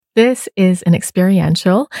This is an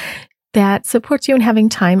experiential that supports you in having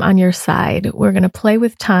time on your side. We're going to play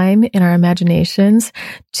with time in our imaginations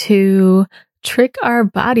to trick our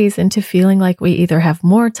bodies into feeling like we either have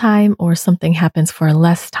more time or something happens for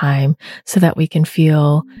less time so that we can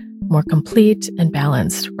feel more complete and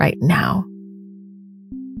balanced right now.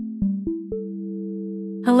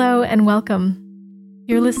 Hello and welcome.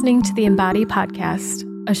 You're listening to the Embodied podcast,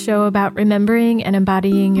 a show about remembering and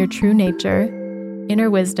embodying your true nature,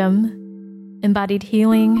 inner wisdom, embodied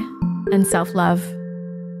healing, and self-love.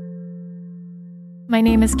 My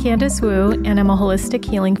name is Candace Wu, and I'm a holistic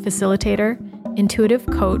healing facilitator, intuitive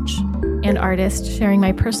coach, and artist sharing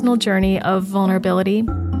my personal journey of vulnerability,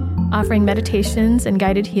 offering meditations and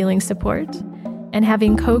guided healing support, and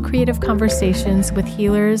having co-creative conversations with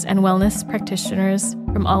healers and wellness practitioners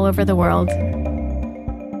from all over the world.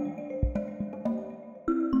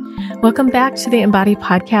 Welcome back to the Embodied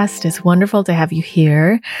podcast. It's wonderful to have you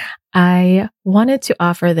here. I wanted to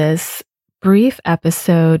offer this brief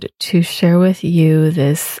episode to share with you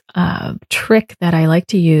this trick that I like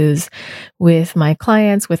to use with my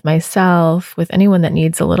clients, with myself, with anyone that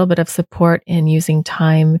needs a little bit of support in using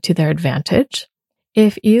time to their advantage.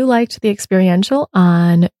 If you liked the experiential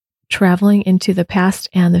on traveling into the past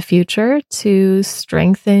and the future to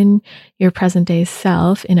strengthen your present day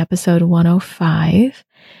self in episode 105,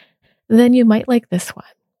 then you might like this one.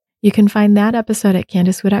 You can find that episode at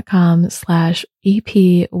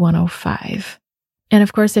candacewu.com/EP105. And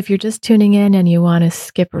of course, if you're just tuning in and you want to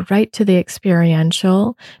skip right to the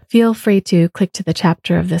experiential, feel free to click to the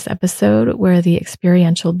chapter of this episode where the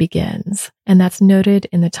experiential begins. And that's noted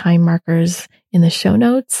in the time markers in the show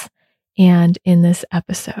notes and in this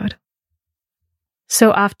episode.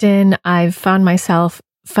 So often I've found myself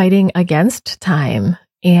fighting against time,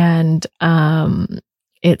 and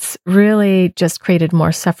it's really just created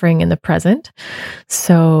more suffering in the present.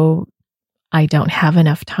 So I don't have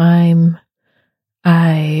enough time.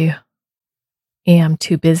 I am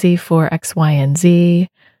too busy for X, Y, and Z.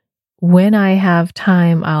 When I have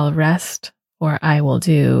time, I'll rest, or I will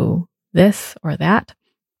do this or that.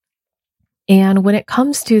 And when it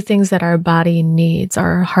comes to things that our body needs,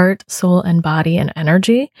 our heart, soul, and body and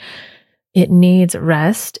energy, it needs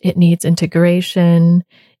rest. It needs integration.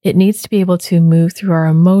 It needs to be able to move through our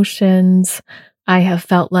emotions. I have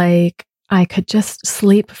felt like I could just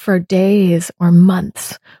sleep for days or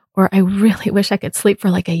months, or I really wish I could sleep for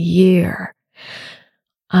like a year.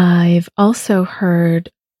 I've also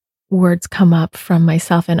heard words come up from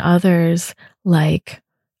myself and others like,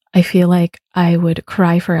 I feel like I would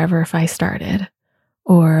cry forever if I started,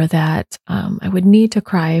 or that I would need to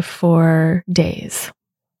cry for days,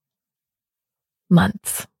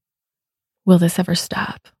 months. Will this ever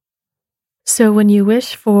stop? So when you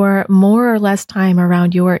wish for more or less time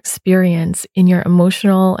around your experience in your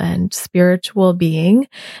emotional and spiritual being,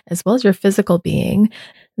 as well as your physical being,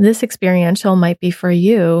 this experiential might be for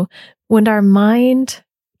you. When our mind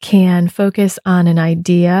can focus on an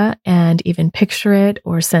idea and even picture it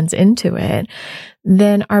or sense into it,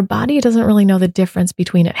 then our body doesn't really know the difference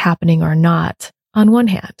between it happening or not. On one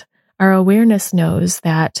hand, our awareness knows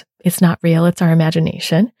that it's not real, it's our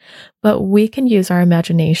imagination, but we can use our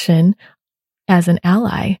imagination as an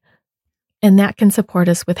ally, and that can support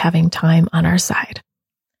us with having time on our side.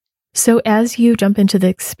 So as you jump into the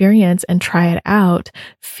experience and try it out,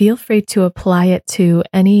 feel free to apply it to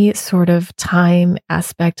any sort of time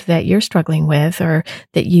aspect that you're struggling with or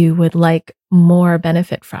that you would like more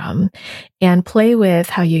benefit from, and play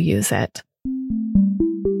with how you use it.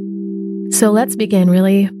 So let's begin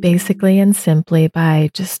really basically and simply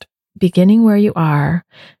by just beginning where you are,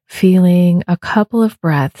 feeling a couple of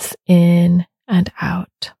breaths in and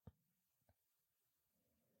out.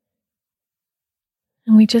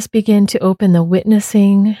 And we just begin to open the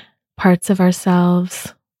witnessing parts of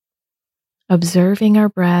ourselves, observing our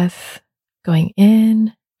breath going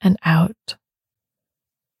in and out.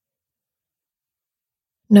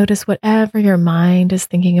 Notice whatever your mind is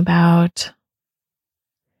thinking about.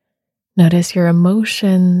 Notice your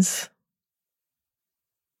emotions.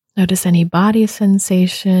 Notice any body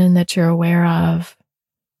sensation that you're aware of.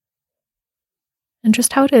 And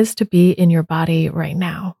just how it is to be in your body right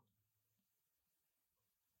now.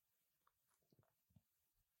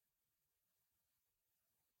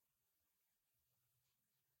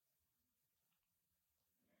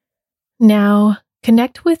 Now,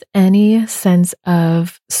 connect with any sense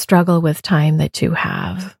of struggle with time that you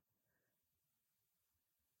have.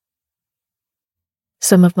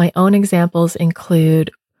 Some of my own examples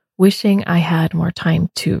include wishing I had more time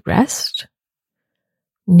to rest,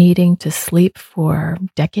 needing to sleep for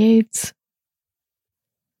decades,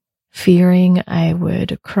 fearing I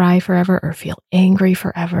would cry forever or feel angry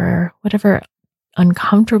forever, whatever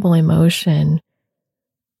uncomfortable emotion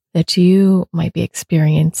that you might be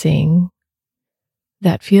experiencing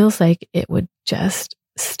that feels like it would just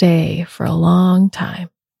stay for a long time.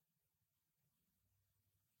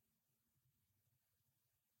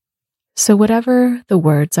 So, whatever the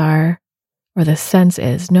words are or the sense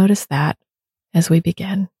is, notice that as we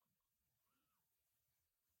begin.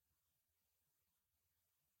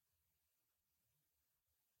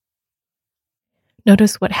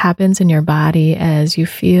 Notice what happens in your body as you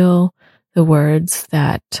feel the words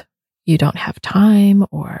that you don't have time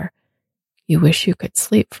or you wish you could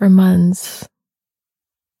sleep for months,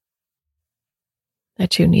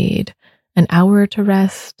 that you need an hour to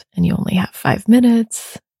rest and you only have 5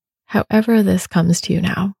 minutes, however this comes to you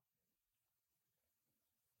now.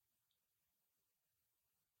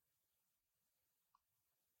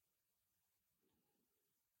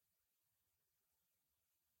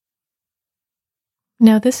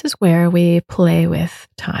 Now, this is where we play with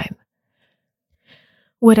time.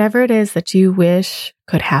 Whatever it is that you wish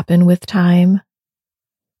could happen with time,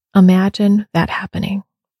 imagine that happening.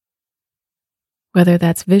 Whether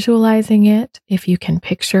that's visualizing it, if you can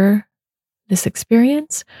picture this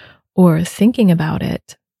experience, or thinking about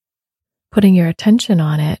it, putting your attention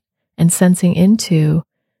on it, and sensing into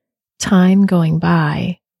time going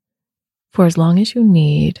by for as long as you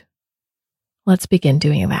need, let's begin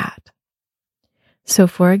doing that. So,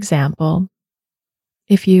 for example,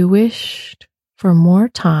 if you wished for more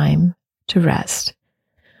time to rest,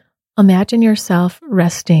 imagine yourself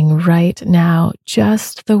resting right now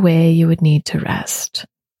just the way you would need to rest.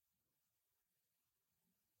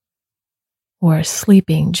 Or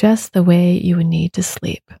sleeping just the way you would need to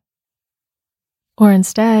sleep. Or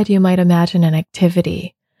instead, you might imagine an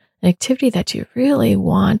activity that you really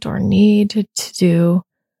want or need to do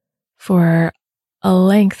for a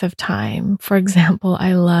length of time. For example,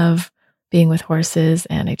 I love being with horses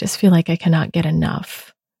and I just feel like I cannot get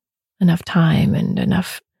enough time and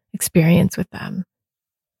enough experience with them.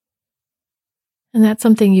 And that's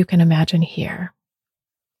something you can imagine here.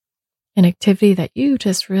 An activity that you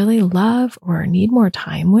just really love or need more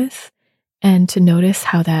time with, and to notice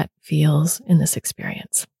how that feels in this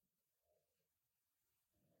experience.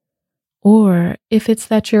 Or if it's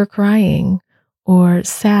that you're crying or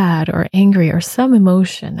sad or angry or some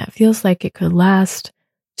emotion that feels like it could last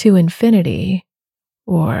to infinity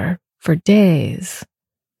or for days,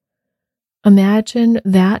 imagine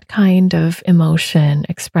that kind of emotion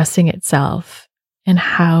expressing itself and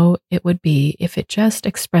how it would be if it just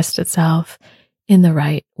expressed itself in the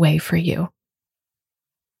right way for you.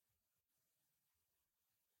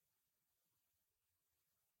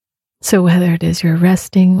 So whether it is you're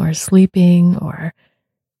resting or sleeping or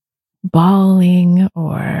bawling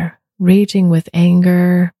or raging with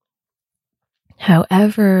anger,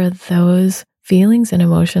 however those feelings and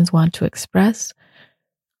emotions want to express,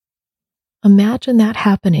 imagine that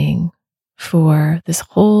happening for this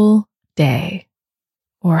whole day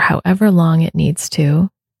or however long it needs to.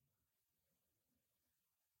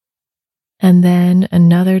 And then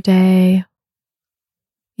another day,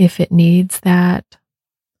 if it needs that.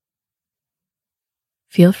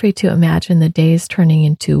 Feel free to imagine the days turning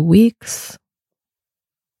into weeks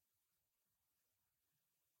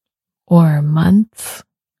or months.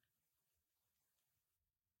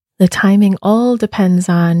 The timing all depends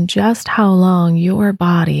on just how long your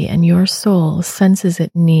body and your soul senses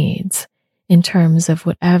it needs in terms of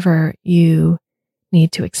whatever you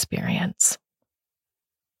need to experience.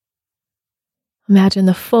 Imagine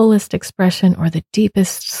the fullest expression or the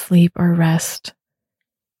deepest sleep or rest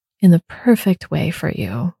in the perfect way for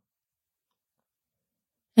you.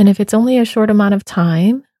 And if it's only a short amount of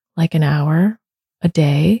time, like an hour, a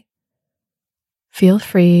day, feel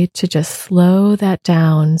free to just slow that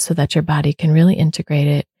down so that your body can really integrate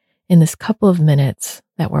it in this couple of minutes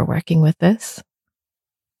that we're working with this.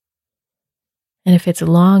 And if it's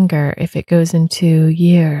longer, if it goes into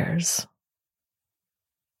years,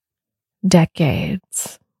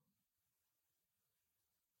 decades,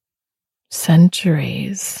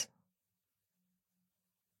 centuries,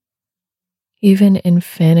 even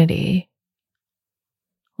infinity,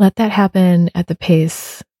 let that happen at the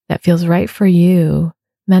pace that feels right for you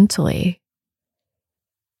mentally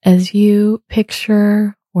as you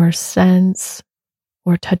picture or sense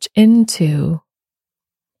or touch into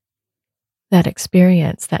that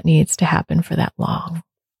experience that needs to happen for that long.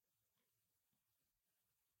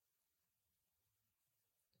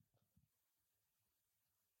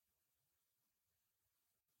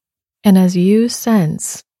 And as you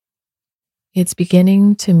sense it's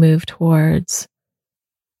beginning to move towards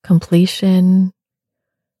completion,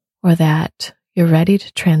 or that you're ready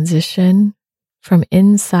to transition from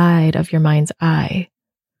inside of your mind's eye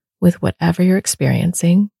with whatever you're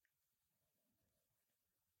experiencing.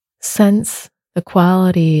 Sense the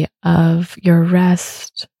quality of your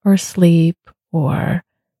rest or sleep or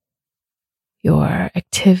your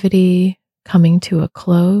activity coming to a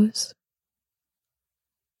close.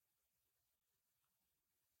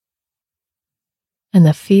 And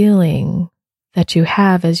the feeling that you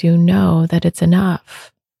have as you know that it's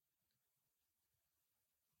enough.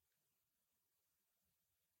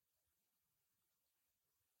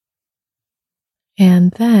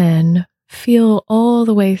 And then feel all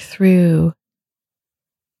the way through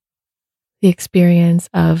the experience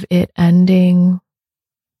of it ending,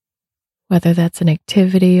 whether that's an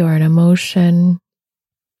activity or an emotion,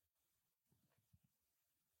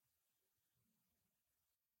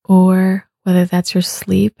 or whether that's your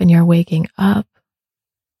sleep and you're waking up.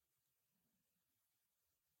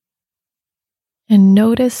 And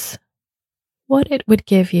notice what it would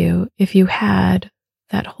give you if you had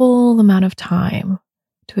that whole amount of time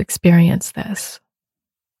to experience this.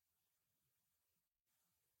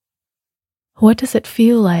 What does it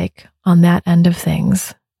feel like on that end of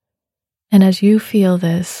things? And as you feel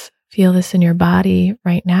this in your body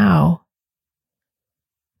right now,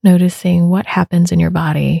 noticing what happens in your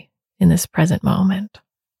body in this present moment.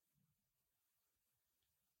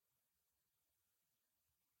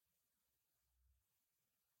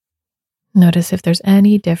 Notice if there's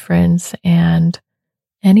any difference and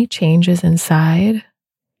any changes inside.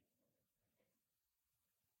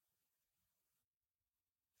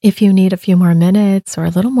 If you need a few more minutes or a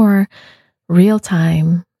little more real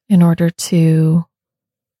time in order to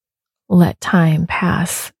let time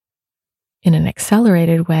pass in an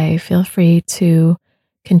accelerated way, feel free to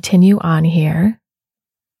continue on here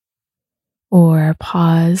or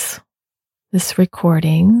pause this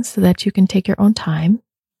recording so that you can take your own time.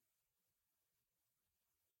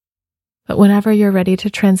 But whenever you're ready to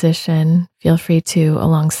transition, feel free to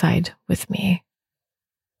alongside with me.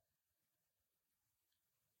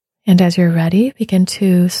 And as you're ready, begin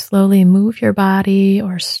to slowly move your body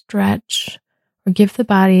or stretch or give the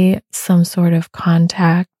body some sort of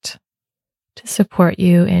contact to support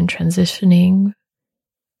you in transitioning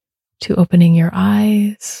to opening your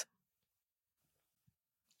eyes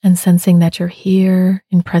and sensing that you're here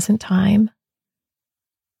in present time,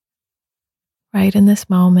 right in this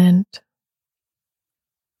moment.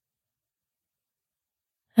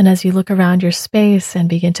 And as you look around your space and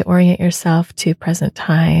begin to orient yourself to present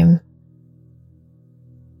time,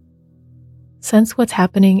 sense what's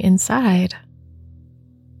happening inside.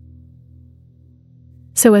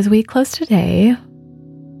 So as we close today,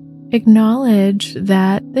 acknowledge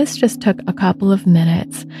that this just took a couple of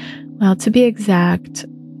minutes. Well, to be exact,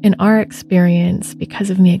 in our experience, because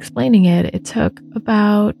of me explaining it, it took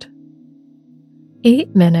about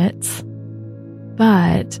 8 minutes.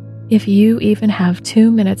 But if you even have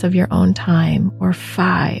 2 minutes of your own time, or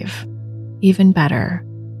 5, even better,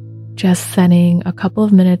 just setting a couple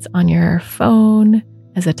of minutes on your phone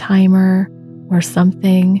as a timer or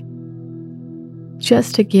something,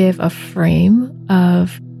 just to give a frame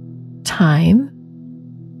of time,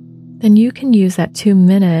 then you can use that 2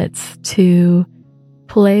 minutes to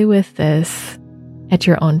play with this at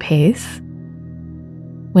your own pace.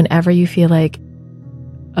 Whenever you feel like,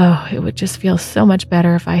 oh, it would just feel so much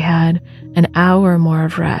better if I had an hour more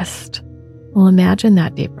of rest. Well, imagine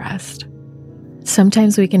that deep rest.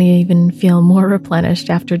 Sometimes we can even feel more replenished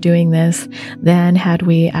after doing this than had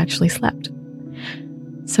we actually slept.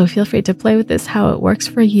 So feel free to play with this how it works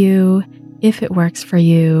for you, if it works for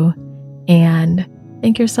you, and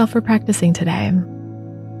thank yourself for practicing today.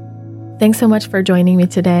 Thanks so much for joining me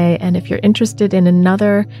today. And if you're interested in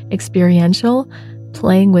another experiential,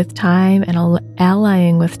 playing with time and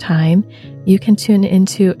allying with time, you can tune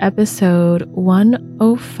into episode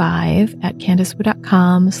 105 at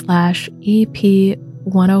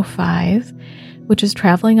candicewood.com/EP105, which is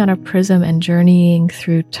traveling on a prism and journeying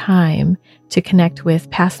through time to connect with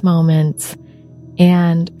past moments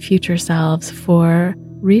and future selves for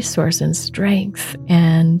resource and strength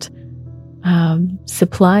and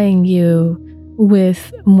supplying you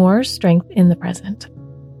with more strength in the present.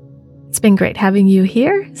 It's been great having you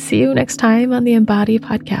here. See you next time on the Embodied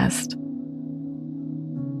podcast.